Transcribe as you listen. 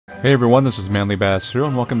Hey everyone, this is Manly Bass here,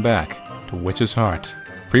 and welcome back to Witch's Heart.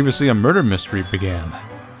 Previously, a murder mystery began,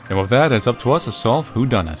 and with that, it's up to us to solve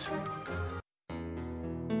whodunit.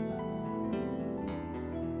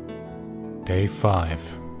 Day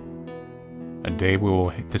 5. A day we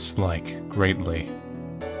will dislike greatly.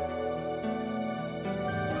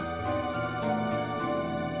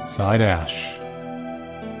 Side Ashe.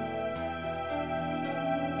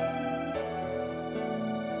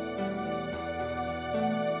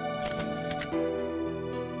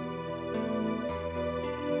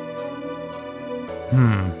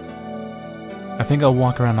 I think I'll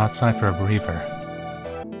walk around outside for a breather.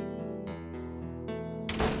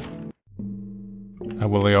 Hi,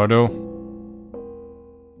 Williardo.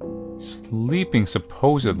 Sleeping,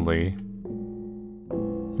 supposedly.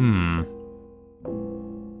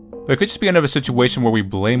 But it could just be another situation where we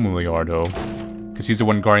blame Williardo, because he's the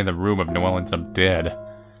one guarding the room if Noelle ends up dead.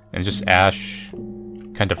 And it's just Ashe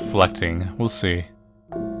kind of deflecting. We'll see.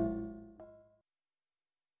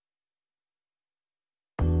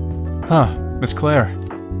 Huh, Miss Claire.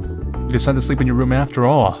 You decided to sleep in your room after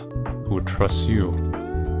all. Who would trust you?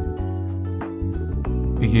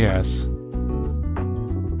 Yes.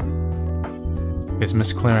 Is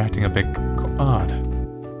Miss Claire acting a bit odd?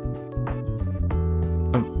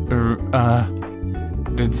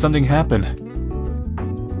 Did something happen?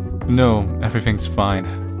 No, everything's fine.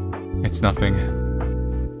 It's nothing.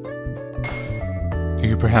 Do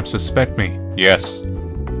you perhaps suspect me? Yes.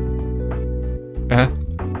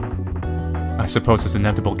 I suppose it's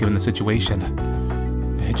inevitable given the situation.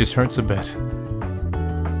 It just hurts a bit.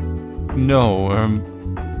 No,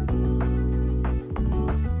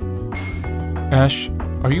 Ashe,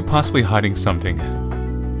 are you possibly hiding something?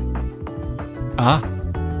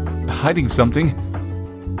 Hiding something?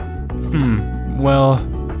 Well,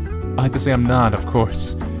 I have to say I'm not, of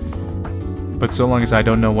course. But so long as I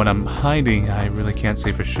don't know what I'm hiding, I really can't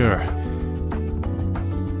say for sure.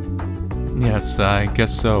 Yes, I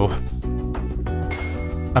guess so.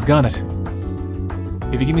 I've got it.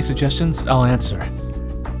 If you give me suggestions, I'll answer.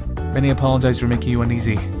 Many apologize for making you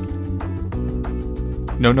uneasy.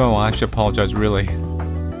 No, I should apologize, really.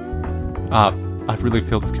 I've really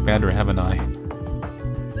failed as commander, haven't I?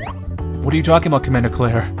 What are you talking about, Commander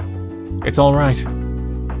Claire? It's alright.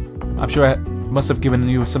 I'm sure I must have given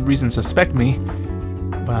you some reason to suspect me,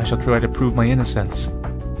 but I shall try to prove my innocence.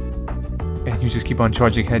 And you just keep on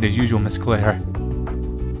charging ahead as usual, Miss Claire.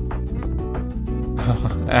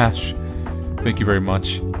 Ashe, thank you very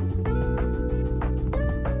much.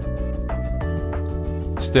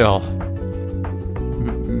 Still,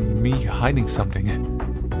 me hiding something.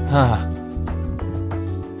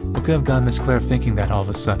 What could have got Miss Claire thinking that all of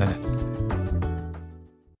a sudden?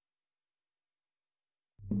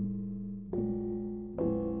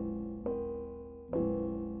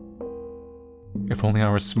 If only I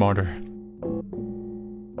were smarter.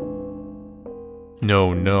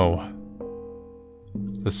 No.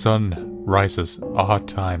 The sun rises, our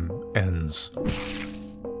time ends.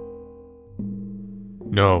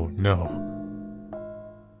 No.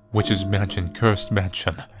 Witch's mansion, cursed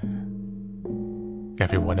mansion.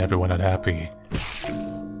 Everyone unhappy.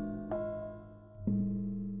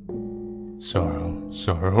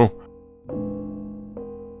 Sorrow.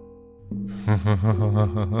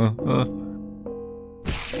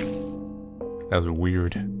 That was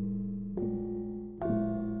weird.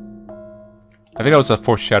 I think that was a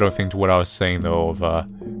foreshadowing thing to what I was saying, though, of,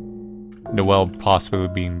 Noelle possibly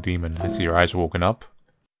being demon. I see your eyes are woken up.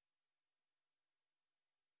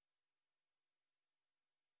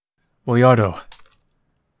 Williardo,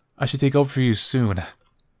 I should take over for you soon.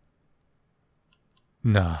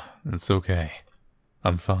 Nah, it's okay.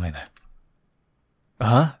 I'm fine.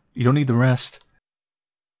 Huh? You don't need the rest?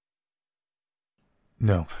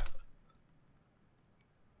 Nope.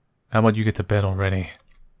 How about you get to bed already?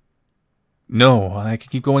 No, I can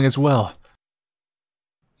keep going as well.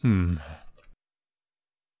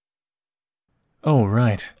 Oh,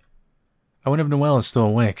 right. I wonder if Noelle is still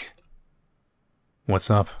awake.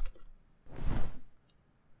 What's up?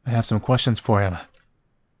 I have some questions for him.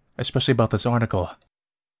 Especially about this article.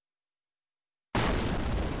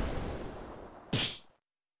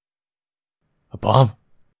 A bomb?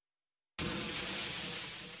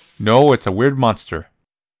 No, it's a weird monster.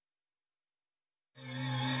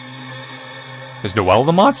 Is Noelle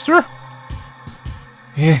the monster?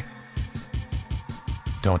 Yeah.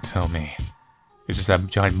 Don't tell me. It's just that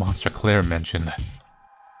giant monster Claire mentioned.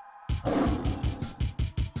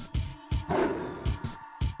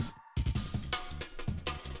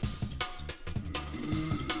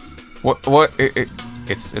 What?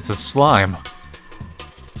 It's a slime.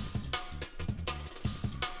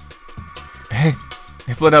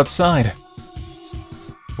 They fled outside.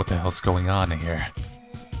 What the hell's going on here?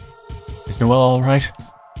 Is Noelle alright?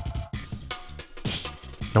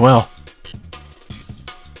 Noelle!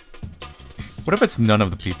 What if it's none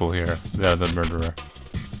of the people here that are the murderer?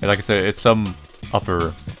 And like I said, it's some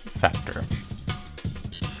other factor.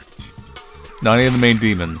 Not any of the main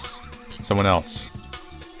demons. Someone else.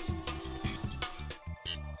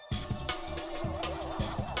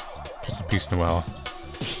 Just a piece, Noelle.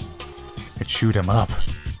 It chewed him up.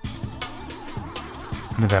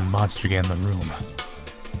 When did that monster get in the room?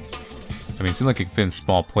 I mean, it seemed like it could fit in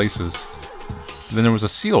small places. But then there was a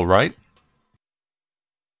seal, right?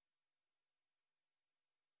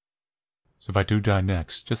 So if I do die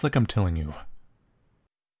next, just like I'm telling you,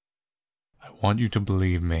 I want you to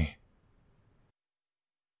believe me.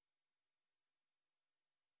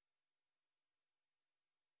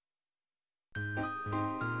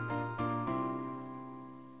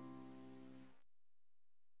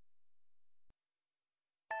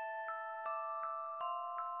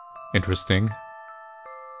 Interesting.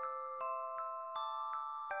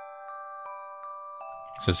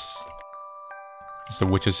 Is this just a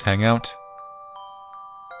witch's hangout?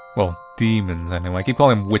 Well, demons anyway. I keep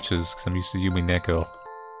calling them witches because I'm used to Yumi Neko.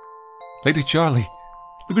 Lady Charlie,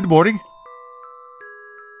 good morning.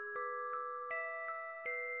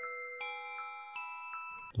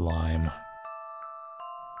 Lime.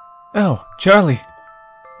 Oh, Charlie.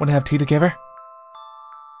 Want to have tea together?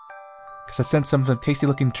 Because I sent some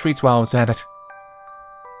tasty-looking treats while I was at it.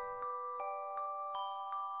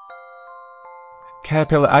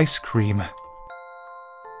 Caterpillar ice cream.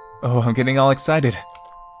 Oh, I'm getting all excited.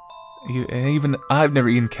 Even I've never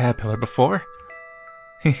eaten caterpillar before.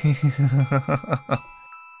 I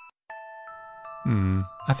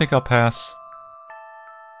think I'll pass.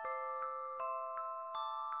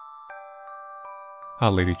 Ah,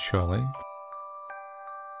 Lady Charlie.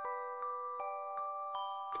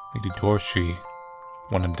 Lady Dorshi.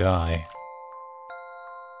 Wanna die.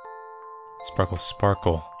 Sparkle,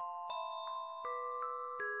 sparkle.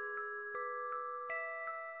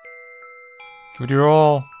 Give it your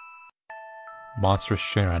all. Monstrous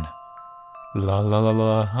Sharon. La la la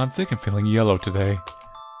la. I'm feeling yellow today.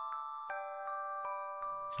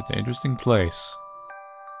 It's an interesting place.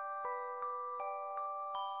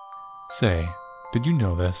 Say, did you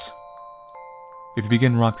know this? If you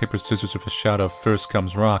begin rock, paper, scissors with a shout of first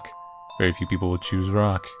comes rock, very few people will choose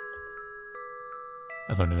rock.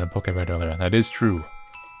 I learned in a book I read earlier. That is true.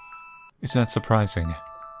 Isn't that surprising?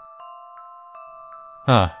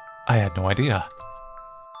 Huh. I had no idea.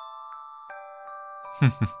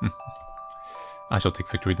 I shall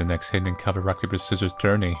take victory the next hidden and cover rock, paper, scissors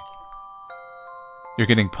journey. You're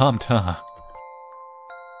getting pumped, huh?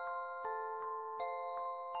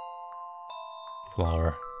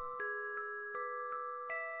 Flower.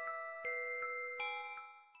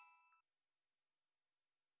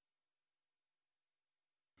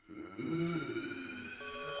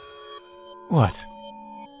 What?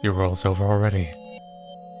 Your world's over already.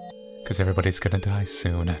 Because everybody's gonna die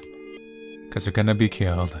soon. Because they're gonna be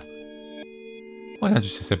killed. Why not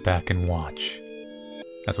just sit back and watch?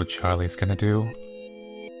 That's what Charlie's gonna do.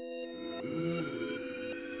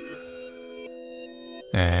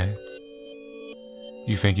 Eh?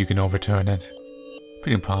 You think you can overturn it?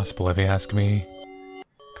 Pretty impossible if you ask me.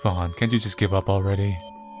 Come on, can't you just give up already?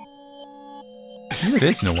 Here it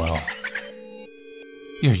is, Noelle.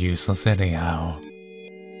 You're useless anyhow.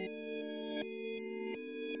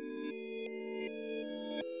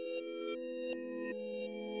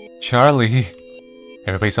 Charlie!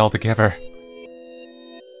 Everybody's all together.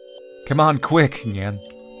 Come on, quick, Nyan.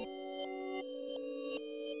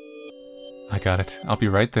 I got it. I'll be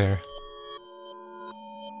right there.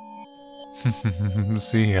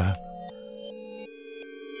 See ya.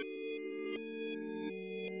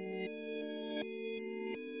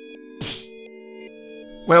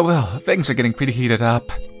 Well, things are getting pretty heated up.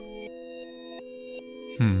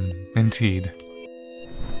 Indeed.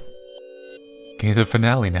 Getting to the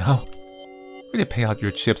finale now. Way to pay out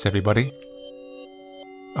your chips, everybody.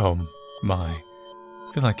 Oh, my.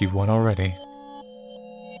 Feel like you've won already.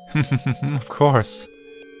 Of course.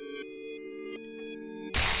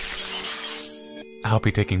 I'll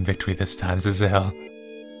be taking victory this time, Giselle.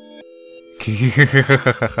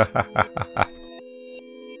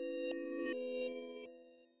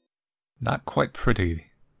 Not quite pretty.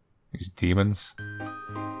 These demons.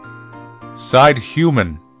 Side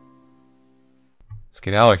human. Let's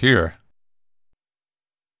get out of here.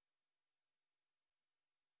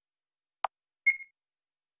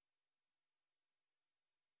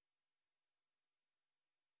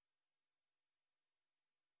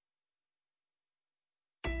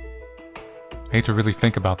 I hate to really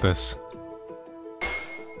think about this.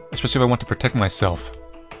 Especially if I want to protect myself.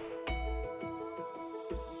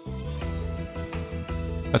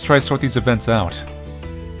 Let's try to sort these events out.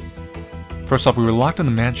 First off, we were locked in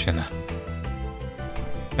the mansion.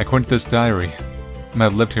 According to this diary, I might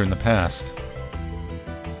have lived here in the past.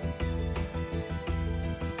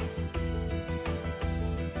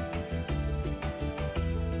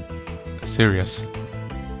 Serious.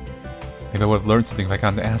 Maybe I would have learned something if I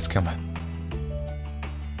got to ask him.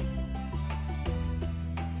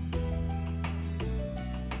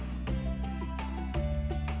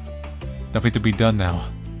 Nothing to be done now.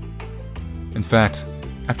 In fact,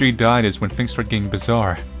 after he died is when things started getting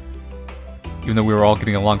bizarre. Even though we were all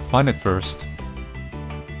getting along fine at first.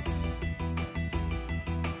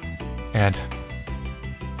 And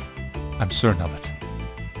I'm certain of it.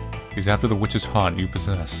 He's after the witch's heart you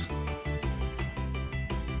possess.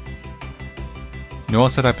 Noel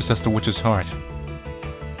said I possessed the witch's heart.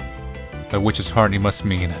 By witch's heart he must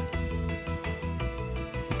mean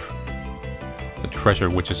the treasure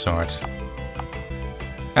witch's heart.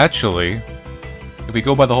 Actually, if we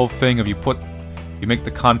go by the whole thing of you make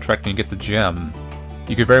the contract and you get the gem,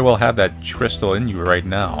 you could very well have that crystal in you right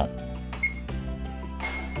now.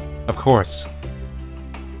 Of course.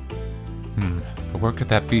 But where could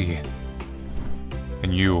that be?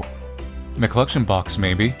 And you. In the collection box,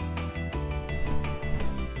 maybe?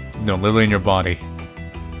 No, literally in your body.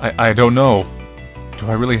 I don't know. Do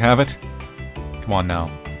I really have it? Come on now.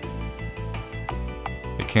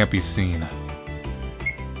 It can't be seen.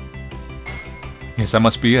 Yes, that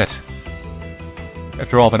must be it.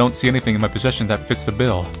 After all, if I don't see anything in my possession that fits the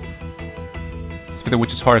bill, it's for the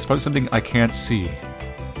witch's heart. It's probably something I can't see.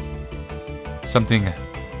 Something...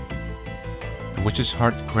 The witch's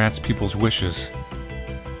heart grants people's wishes.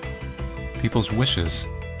 People's wishes.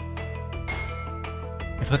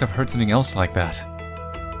 I feel like I've heard something else like that.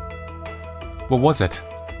 What was it?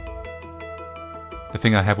 The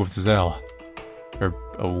thing I have with Zell. Or,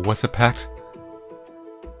 what's a pact?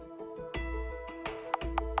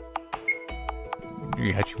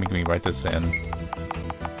 You actually make me write this in.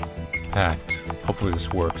 Pact. Hopefully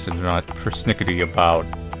this works and they're not persnickety about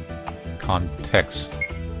context.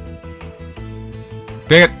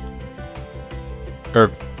 Dang it!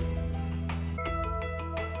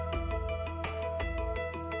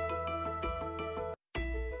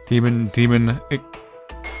 Demon...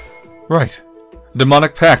 Right.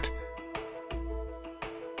 Demonic pact.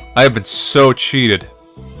 I have been so cheated.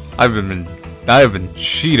 I have been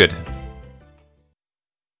cheated.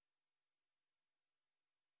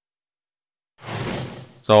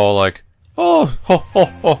 It's all like, oh, ho, ho,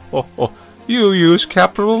 ho, ho, ho. You use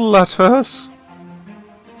capital letters?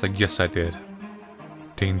 It's like, yes, I did.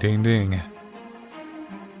 Ding, ding, ding.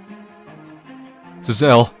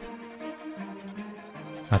 Zell.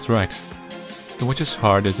 That's right. The witch's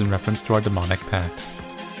heart is in reference to our demonic pact.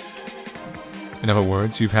 In other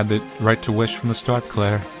words, you've had the right to wish from the start,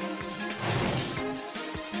 Claire.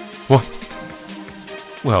 What?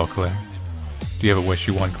 Well, Claire, do you have a wish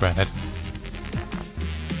you want granted?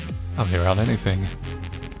 I'll hear out anything.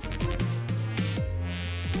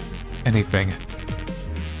 Anything.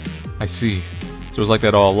 I see. So it was like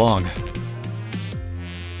that all along.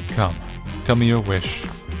 Come, tell me your wish.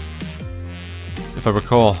 If I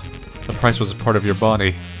recall, the price was a part of your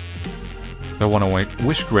body. If I want a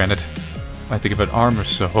wish granted, I have to give an arm or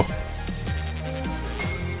so.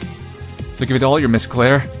 So give it all your Miss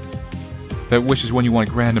Claire. That wish is one you want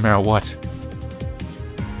granted no matter what.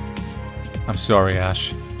 I'm sorry,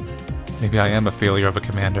 Ashe. Maybe I am a failure of a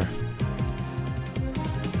commander.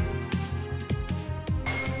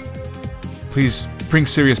 Please, bring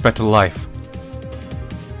Sirius back to life.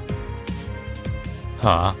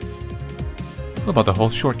 Huh? What about the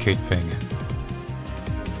whole shortcake thing?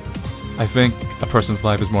 I think a person's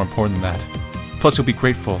life is more important than that. Plus, he'll be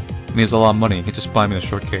grateful, and he has a lot of money, he can just buy me the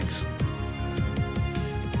shortcakes.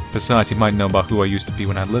 Besides, he might know about who I used to be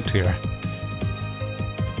when I lived here.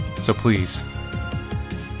 So please.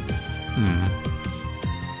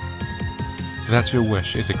 So that's your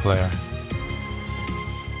wish, is it, Claire?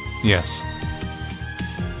 Yes.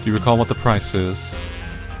 Do you recall what the price is?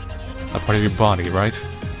 A part of your body, right?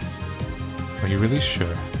 Are you really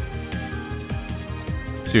sure?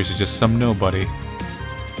 Seriously, just some nobody.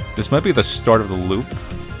 This might be the start of the loop,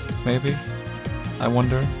 maybe? I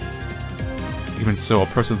wonder? Even so, a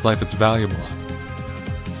person's life is valuable.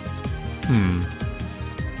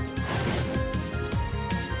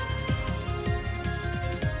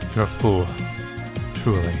 You're a fool.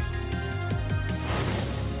 Truly.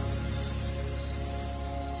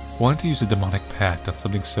 Wanting to use a demonic pact on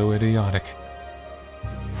something so idiotic.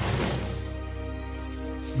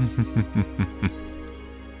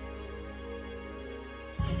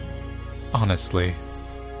 Honestly.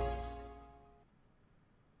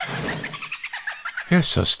 You're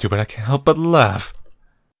so stupid I can't help but laugh.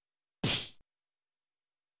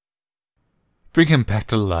 Bring him back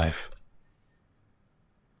to life.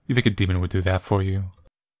 You think a demon would do that for you?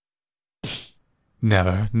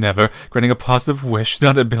 Never, never. Granting a positive wish,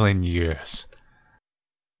 not a billion years.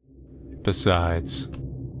 Besides,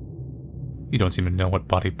 you don't seem to know what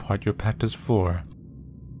body part your pact is for.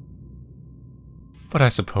 But I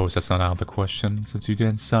suppose that's not out of the question, since you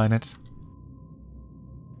didn't sign it.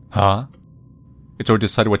 Huh? It's already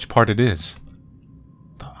decided which part it is.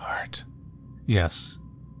 The heart. Yes.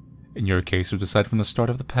 In your case, it was decided from the start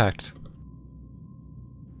of the pact.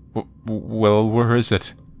 Well, where is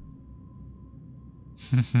it?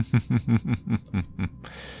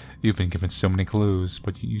 You've been given so many clues,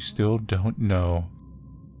 but you still don't know.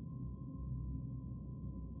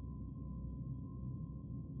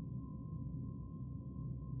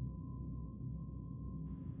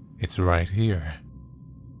 It's right here.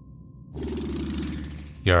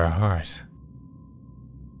 Your heart.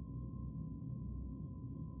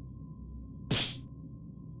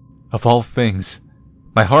 Of all things,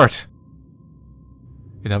 my heart!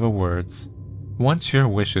 In other words, once your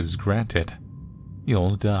wish is granted,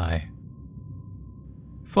 you'll die.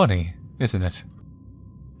 Funny, isn't it?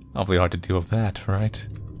 Awfully hard to deal with that, right?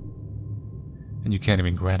 And you can't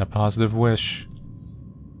even grant a positive wish.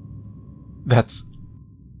 Is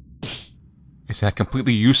that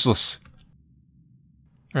completely useless?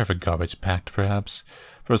 Or have a garbage pact, perhaps,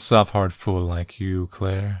 for a soft-hearted fool like you,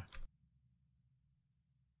 Claire?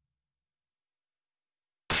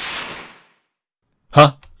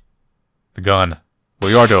 Huh? The gun.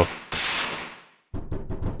 Willardo.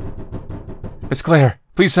 It's Claire!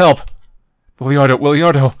 Please help!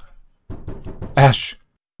 Willardo! Ashe!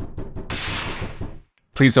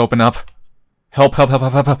 Please open up. Help.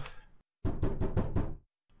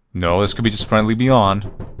 No, this could be just friendly beyond.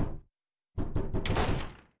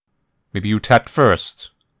 Maybe you tapped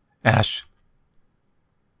first. Ashe.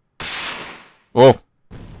 Oh!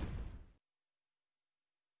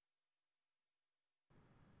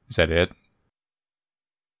 Is that it?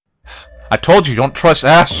 I told you, don't trust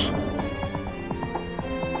Ashe!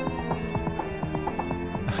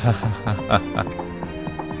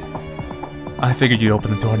 I figured you'd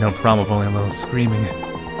open the door no problem with only a little screaming.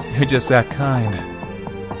 You're just that kind.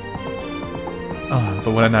 Oh,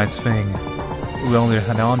 but what a nice thing. We only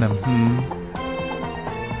had on him,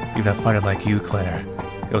 Even a fighter like you, Claire,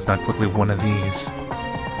 it was not quickly with one of these.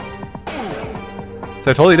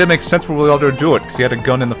 So I told you it didn't make sense for Willardo to do it, because he had a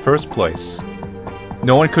gun in the first place.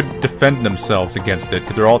 No one could defend themselves against it,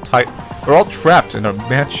 because they're all they're all trapped in a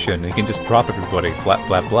mansion, and he can just drop everybody, blat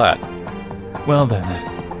blat blat. Well then.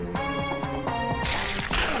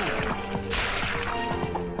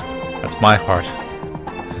 That's my heart.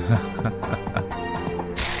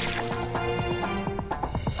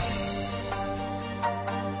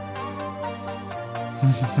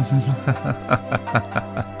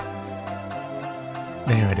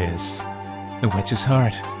 There it is. The witch's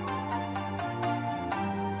heart.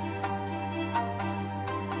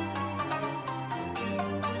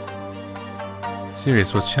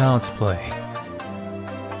 Serious was child's play.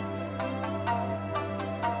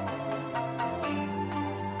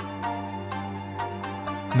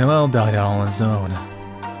 Noel died out on his own.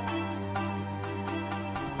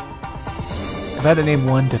 If I had to name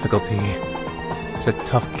one difficulty, it's a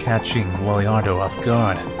tough catching Willardo off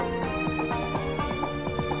guard.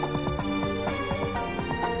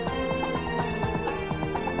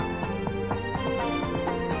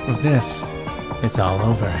 With this, it's all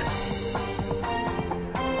over.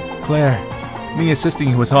 Claire, me assisting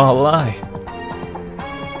you was all a lie.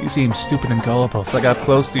 You seemed stupid and gullible, so I got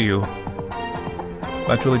close to you.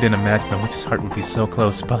 But I truly didn't imagine the witch's heart would be so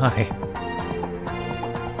close by.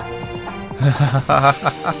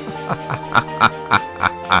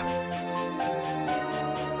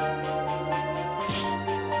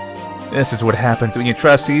 This is what happens when you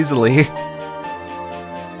trust easily.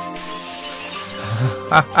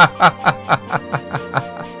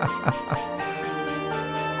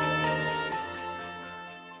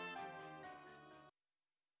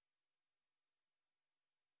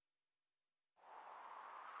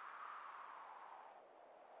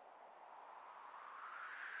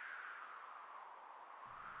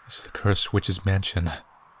 This is the cursed witch's mansion.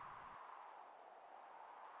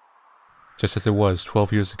 Just as it was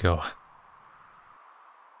 12 years ago.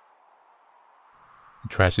 The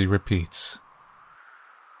tragedy repeats.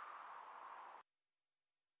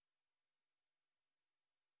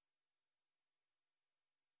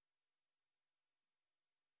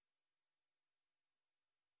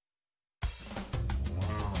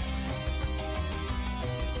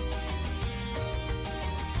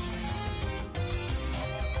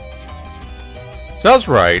 So I was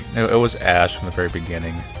right. It was Ashe from the very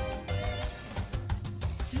beginning.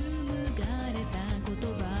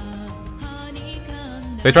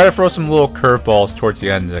 They try to throw some little curveballs towards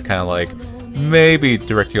the end to kind of like maybe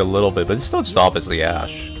direct you a little bit, but it's still just obviously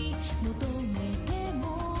Ashe.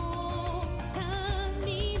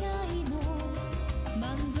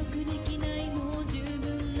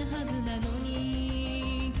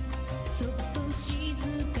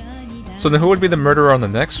 So then who would be the murderer on the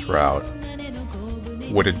next route?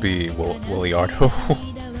 Would it be Williardo?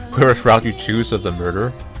 Whoever route you choose of the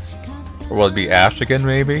murder? Or will it be Ashe again,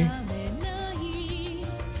 maybe?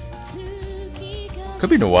 Could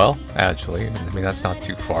be Noelle, actually. I mean, that's not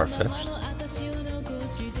too far-fetched.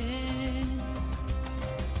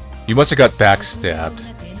 You must have got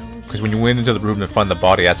backstabbed. Because when you went into the room to find the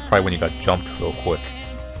body, that's probably when you got jumped real quick.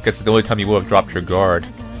 I guess it's the only time you would have dropped your guard.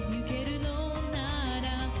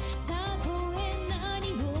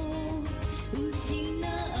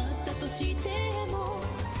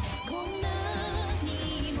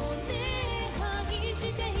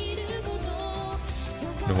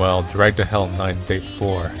 Noelle, dragged to Hell 9 Day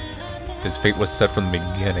 4. His fate was set from the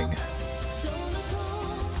beginning.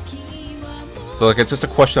 So like, it's just a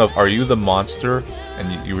question of, are you the monster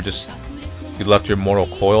and you left your mortal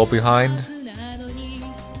coil behind?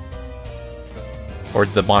 Or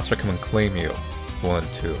did the monster come and claim you? It's one of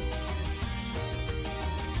the two.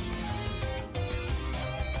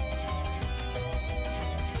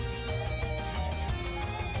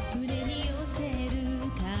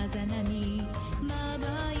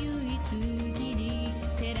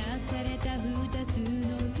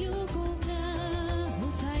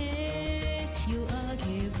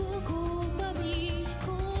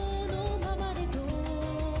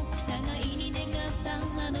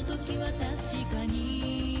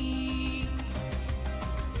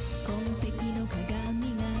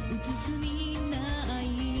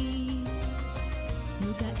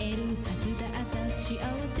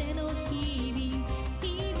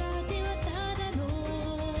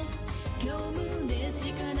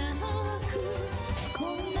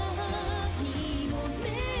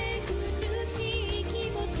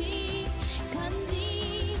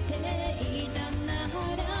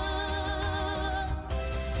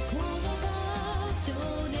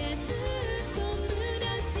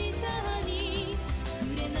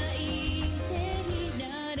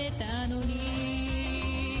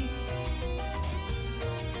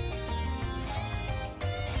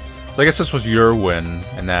 So I guess this was your win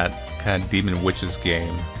in that kind of Demon Witches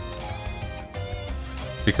game.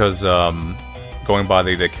 Because, going by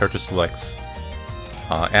the character selects,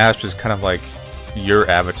 Ashe is kind of like your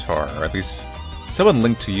avatar, or at least someone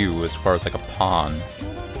linked to you as far as like a pawn.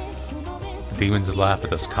 The demons laugh at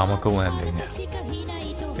this comical ending.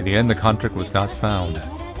 In the end, the contract was not found.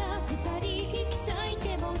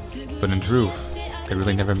 But in truth, it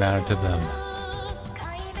really never mattered to them.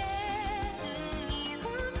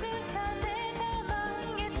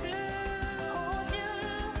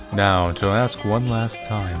 Now, to ask one last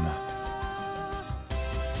time,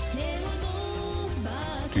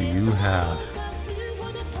 do you have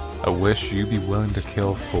a wish you'd be willing to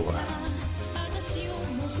kill for?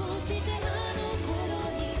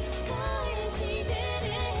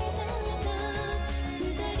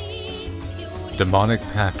 Demonic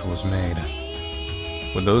pact was made.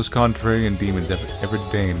 When those contrarian demons ever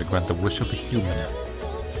deign to grant the wish of a human,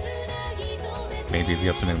 maybe if you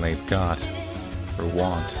have something they've got, or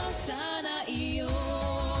want.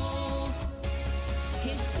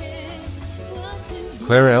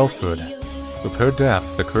 Clara Elford. With her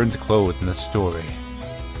death, the curtains close in this story.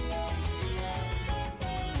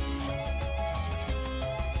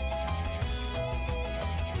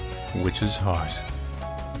 Witch's Heart.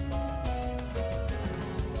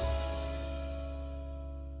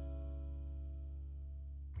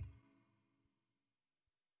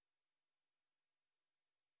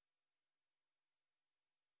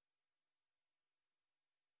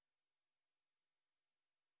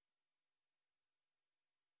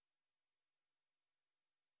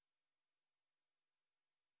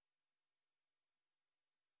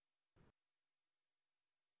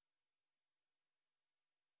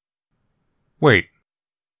 Wait.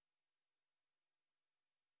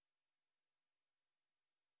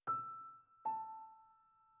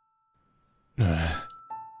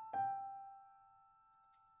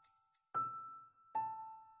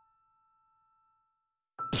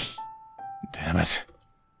 Damn it.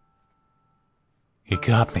 He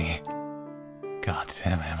got me. God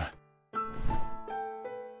damn him.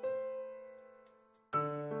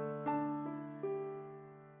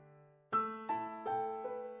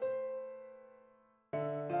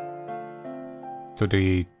 So did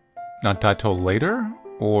he not die till later?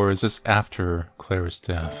 Or is this after Claire's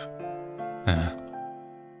death?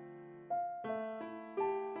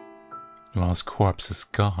 Well, his corpse is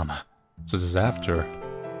gone. So this is after.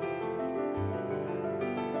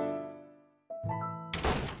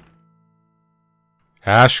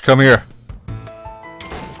 Ashe, come here!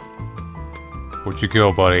 Where'd you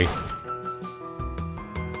go, buddy?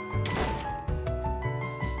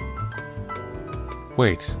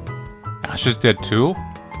 Wait. Ashe is dead too?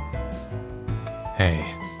 Hey.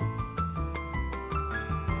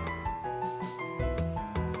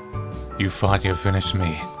 You thought you finished me.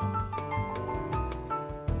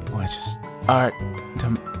 Which is... Alright,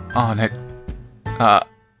 I'm on it.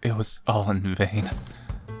 It was all in vain.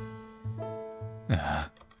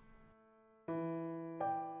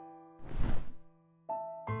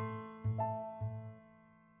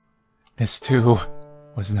 This too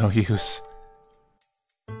was no use.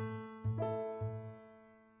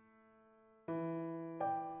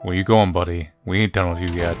 Where you going, buddy? We ain't done with you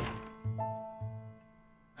yet.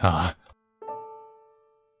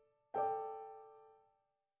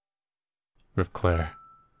 Rip Claire.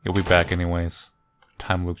 You'll be back anyways.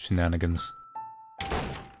 Time loop shenanigans.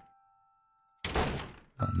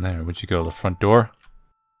 On there, where'd you go? The front door?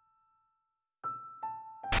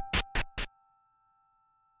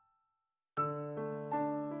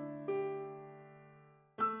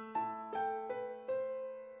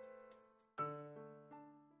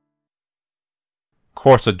 Of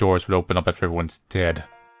course the doors would open up after everyone's dead.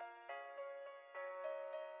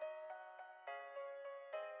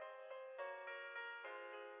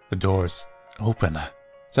 The doors open.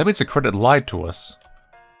 So that means the credit lied to us.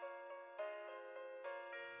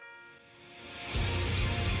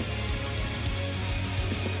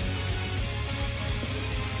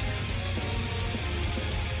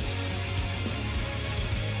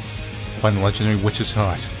 Find the legendary witch's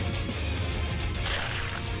heart.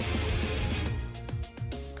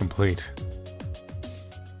 Complete.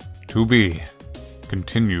 To be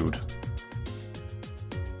continued.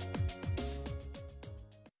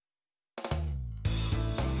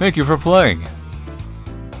 Thank you for playing.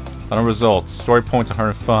 Final results. Story points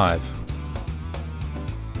 105.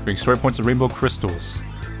 Bring story points of rainbow crystals.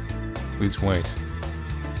 Please wait.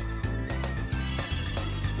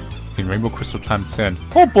 Rainbow crystal times 10.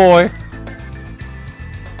 Oh boy!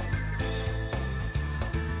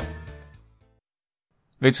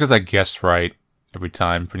 It's because I guessed right every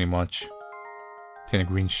time, pretty much. 10 a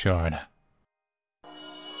green shard.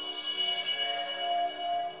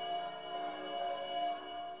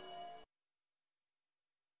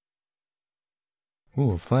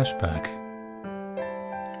 Ooh, a flashback.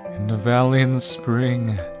 In the valley in the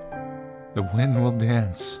spring, the wind will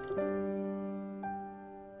dance.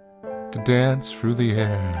 To dance through the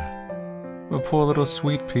air. A poor little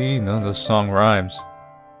sweet pea. None of the song rhymes.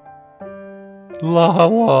 La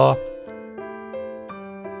la.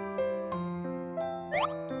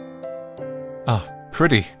 Ah,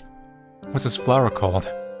 pretty. What's this flower called?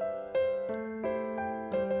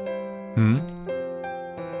 Hmm?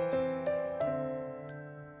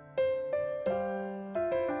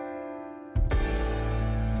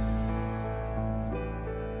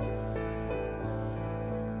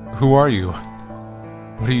 Who are you?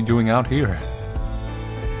 What are you doing out here?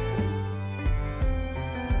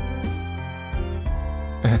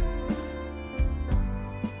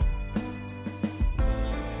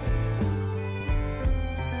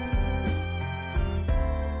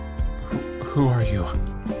 Who are you?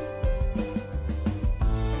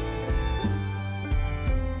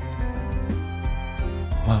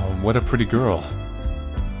 Wow, what a pretty girl.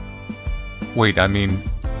 Wait, I mean...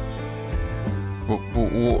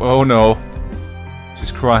 Oh no.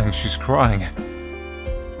 She's crying, she's crying.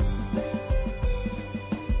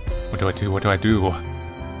 What do I do? What do I do?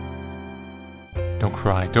 Don't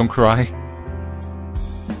cry, don't cry.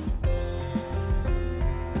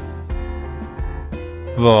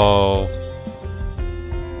 Lol.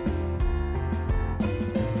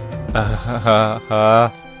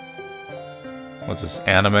 What's this,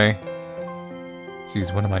 anime?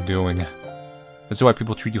 Jeez, what am I doing? This is why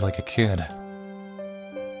people treat you like a kid.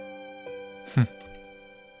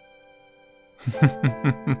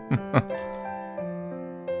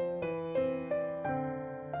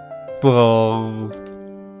 Lol.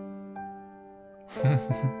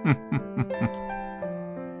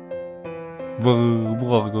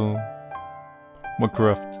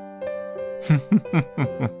 Minecraft.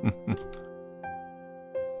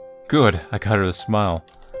 Good, I got her to smile.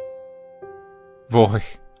 Boy,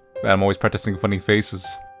 I'm always practicing funny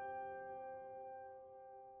faces.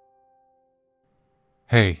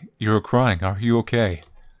 Hey, you were crying. Are you okay?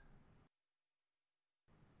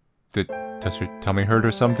 Does your tummy hurt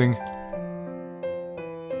or something?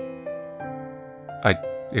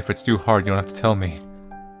 If it's too hard, you don't have to tell me.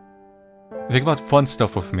 Think about fun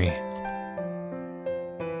stuff with me.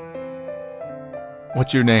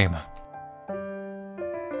 What's your name?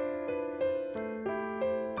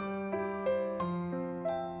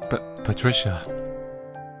 Patricia.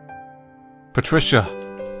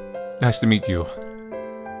 Patricia! Nice to meet you.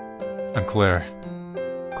 I'm Claire.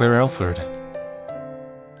 Claire Alford.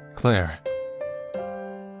 Claire.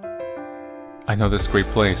 I know this great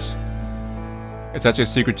place. It's actually a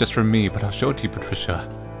secret just for me, but I'll show it to you, Patricia.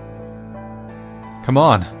 Come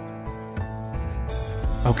on.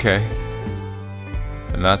 Okay.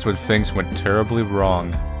 And that's when things went terribly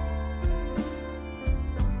wrong.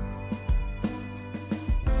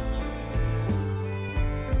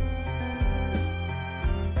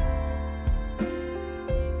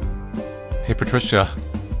 Hey, Patricia.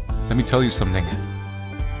 Let me tell you something.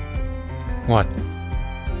 What?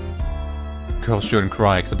 Girls shouldn't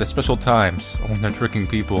cry, except at special times, or when they're tricking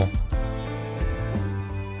people.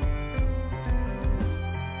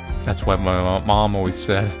 That's what my mom always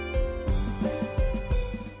said.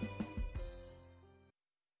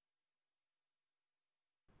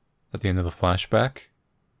 At the end of the flashback?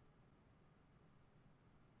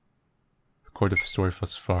 Record the story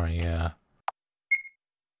thus far, yeah.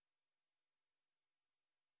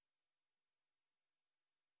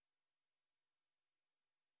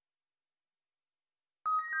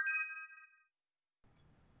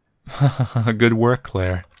 Good work,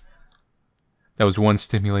 Claire. That was one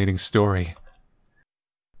stimulating story.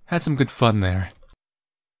 Had some good fun there.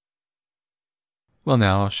 Well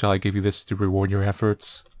now, shall I give you this to reward your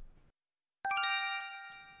efforts?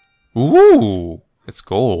 Ooh! It's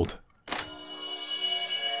gold.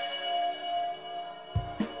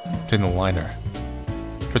 Obtain the liner.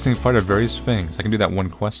 Pressing fight at various things. I can do that one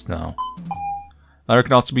quest now. Liner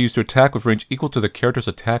can also be used to attack with range equal to the character's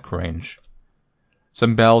attack range.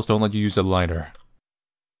 Some battles don't let you use a lighter.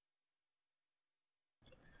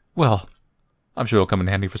 Well, I'm sure it'll come in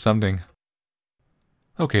handy for something.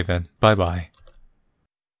 Okay then, bye-bye.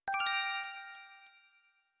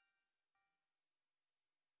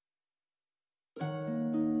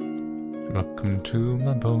 Welcome to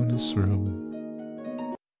my bonus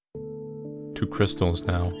room. 2 crystals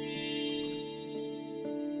now.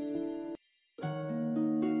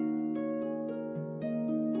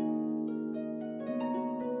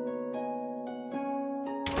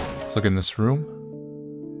 Let's look in this room.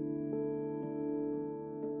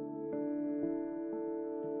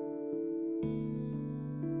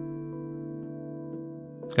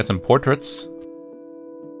 Got some portraits.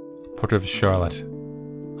 Portrait of Charlotte.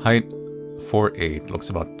 Height 4'8", looks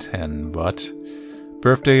about 10, but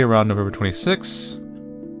birthday around November 26.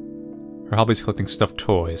 Her hobby is collecting stuffed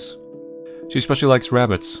toys. She especially likes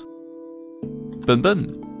rabbits. Bun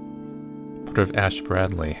bun. Portrait of Ashe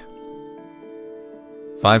Bradley.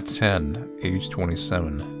 5'10", age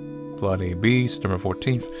 27. Blood AB, September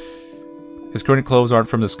 14th. His current clothes aren't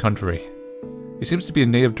from this country. He seems to be a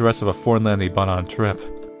native dress of a foreign land he bought on a trip.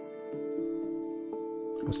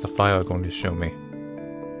 What's the file going to show me?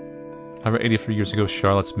 183 years ago,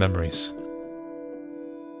 Charlotte's memories.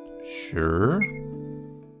 Sure.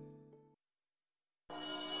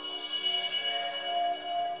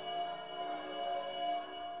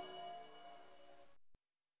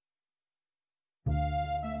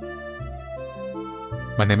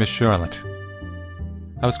 My name is Charlotte.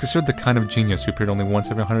 I was considered the kind of genius who appeared only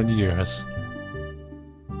once every 100 years.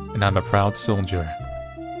 And I'm a proud soldier.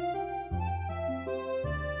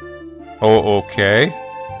 Oh, okay.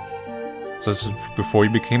 So this is before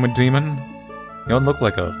you became a demon? You don't look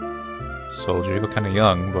like a soldier, you look kinda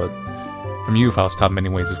young, but from youth I was taught many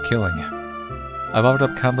ways of killing. I've offered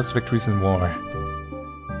up countless victories in war.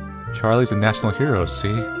 Charlie's a national hero,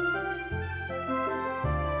 see?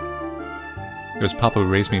 It was Papa who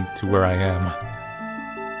raised me to where I am.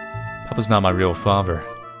 Papa's not my real father.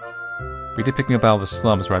 He did pick me up out of the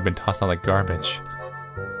slums where I'd been tossed out like garbage.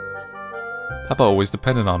 Papa always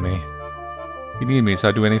depended on me. He needed me, so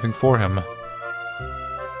I'd do anything for him.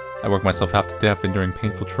 I worked myself half to death enduring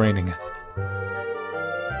painful training.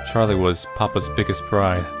 Charlie was Papa's biggest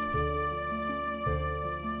pride.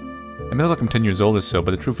 I may look like I'm 10 years old or so, but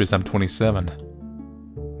the truth is I'm 27.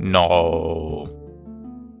 No.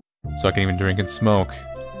 So I can even drink and smoke.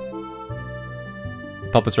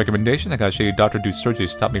 Papa's recommendation, I got a shady doctor do surgery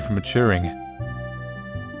to stop me from maturing.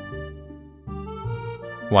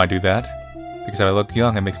 Why do that? Because if I look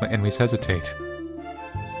young, I make my enemies hesitate.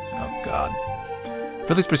 Oh god.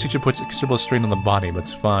 Billy's procedure puts a considerable strain on the body, but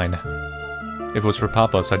it's fine. If it was for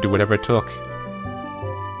Papa's, I'd do whatever it took.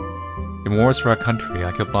 In wars for our country,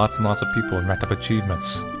 I killed lots and lots of people and racked up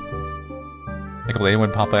achievements. I killed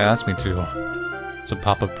anyone Papa asked me to, so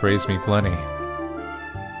Papa praised me plenty.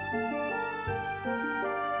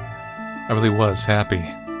 I really was happy.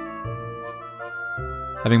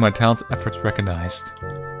 Having my talents and efforts recognized,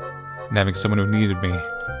 and having someone who needed me.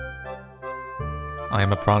 I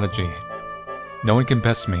am a prodigy. No one can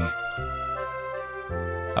best me.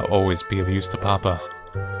 I'll always be of use to Papa.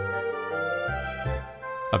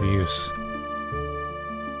 Of use.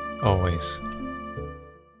 Always.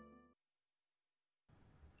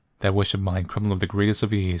 That wish of mine crumbled with the greatest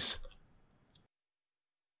of ease.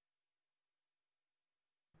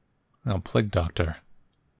 Oh, plague doctor.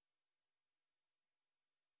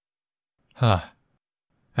 Huh.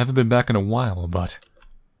 I haven't been back in a while, but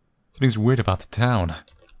something's weird about the town.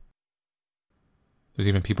 There's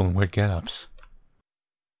even people in weird get-ups.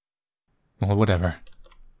 Well, whatever.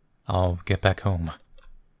 I'll get back home.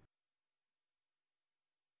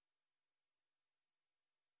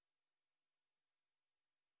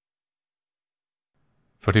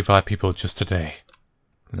 "45 people just today.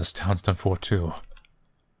 And this town's done for too.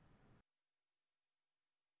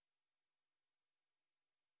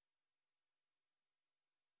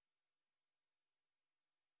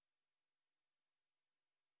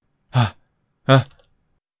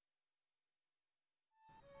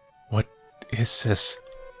 What is this?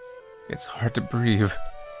 It's hard to breathe.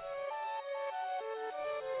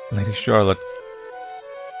 Lady Charlotte.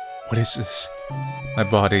 What is this? My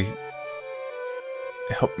body.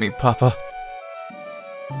 Help me, Papa.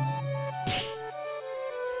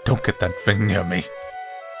 Don't get that thing near me.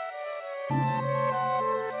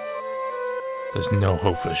 There's no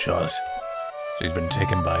hope for Charlotte. She's been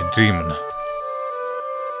taken by a demon.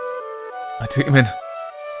 A demon?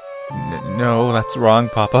 No, that's wrong,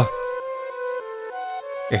 Papa.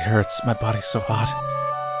 It hurts. My body's so hot.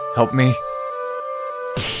 Help me.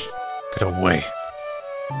 Get away.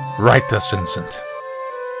 Right this instant.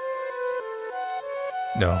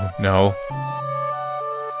 No. No,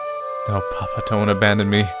 Papa, don't abandon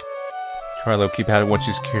me. Charlo, keep at it once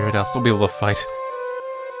she's cured. I'll still be able to fight.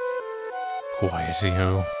 Quiet,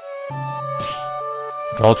 you.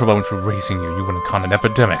 After all the trouble I went through raising you, you went and caught an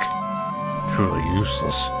epidemic. Truly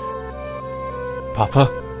useless. Papa?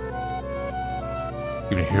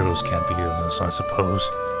 Even heroes can't beat illness, I suppose.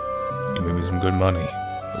 You made me some good money,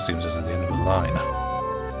 but seems this is the end of the line.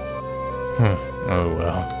 Oh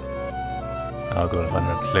well. I'll go to find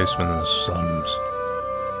a replacement in the slums.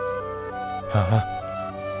 Huh?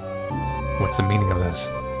 What's the meaning of this?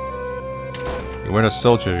 You weren't a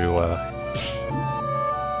soldier, you a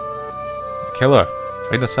killer,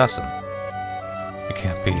 trained assassin. It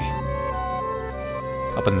can't be.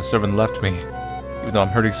 Papa and the servant left me, even though I'm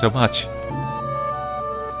hurting so much.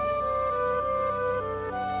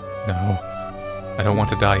 No, I don't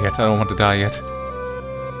want to die yet. I don't want to die yet.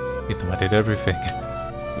 Even though I did everything,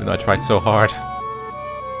 even though I tried so hard.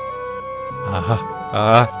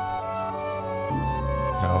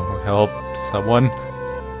 No, help, someone.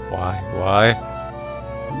 Why?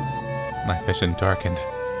 My vision darkened.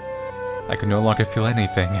 I could no longer feel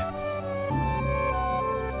anything.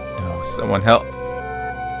 No, someone help.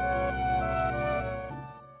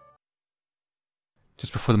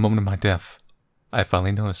 Just before the moment of my death, I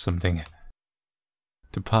finally noticed something.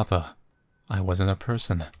 To Papa, I wasn't a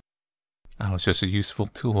person. I was just a useful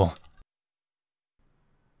tool.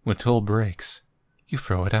 When a tool breaks, you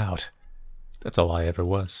throw it out. That's all I ever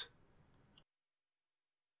was.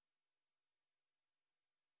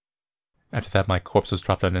 After that, my corpse was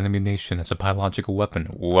dropped on an enemy nation as a biological weapon.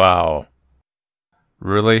 Wow.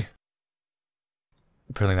 Really?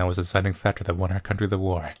 Apparently that was the deciding factor that won our country the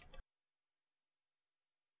war.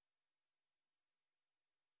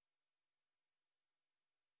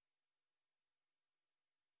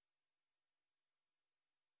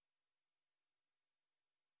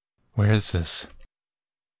 Where is this?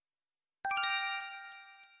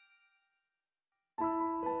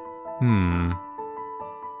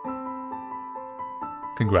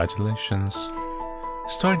 Congratulations.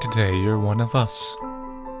 Starting today, you're one of us.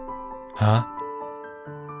 Huh?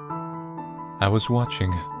 I was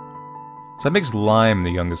watching. So that makes Lime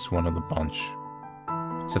the youngest one of the bunch.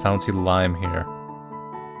 Since I don't see Lime here.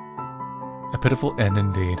 A pitiful end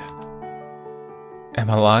indeed. Am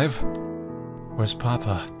I alive? Where's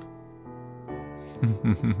Papa?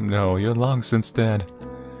 No, you're long since dead.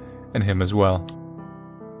 And him as well.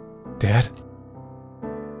 Dead?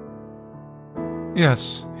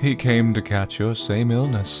 Yes, he came to catch your same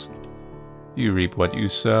illness. You reap what you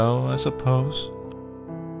sow, I suppose.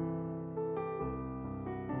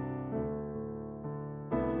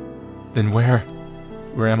 Then where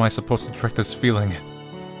am I supposed to direct this feeling?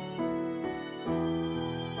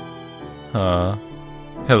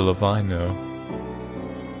 Hell if I know.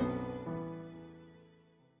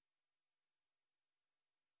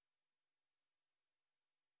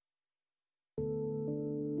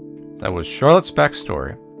 That was Charlotte's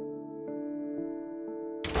backstory.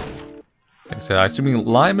 Like I said, I'm assuming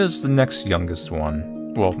Lime is the next youngest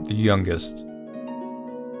one. Well, the youngest.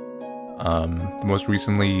 The most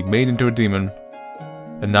recently made into a demon.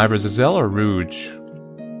 And neither Zazel or Rouge.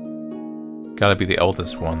 Gotta be the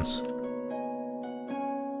eldest ones.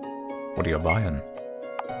 What are you buying?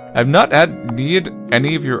 I've not needed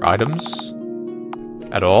any of your items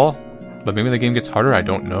at all, but maybe the game gets harder, I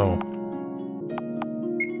don't know.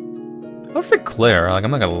 I don't think Claire, like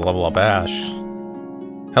I'm not gonna level up Ashe.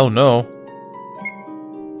 Hell no.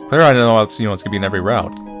 Claire I know it's it's gonna be in every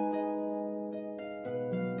route.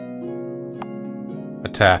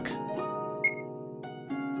 Attack.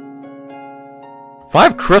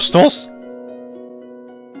 5 crystals?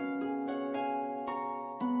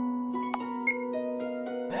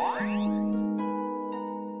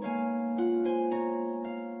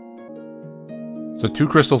 So 2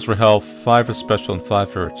 crystals for health, 5 for special, and 5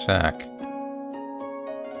 for attack.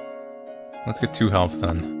 Let's get 2 health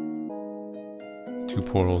then. 2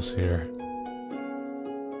 portals here.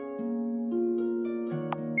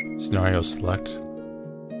 Scenario select.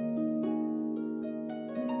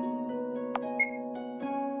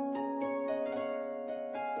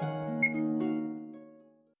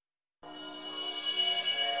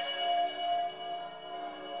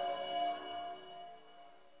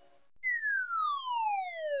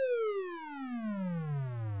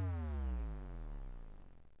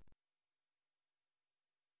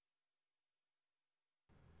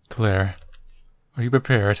 Claire, are you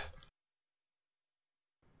prepared?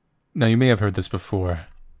 Now you may have heard this before,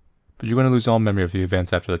 but you're going to lose all memory of the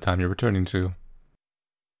events after the time you're returning to.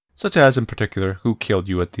 Such as, in particular, who killed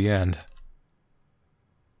you at the end.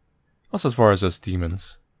 Also as far as us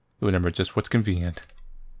demons, we remember just what's convenient.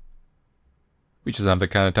 We just don't have the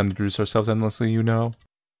kind of time to introduce ourselves endlessly, you know.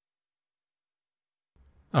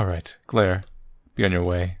 Alright, Claire, be on your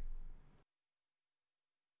way.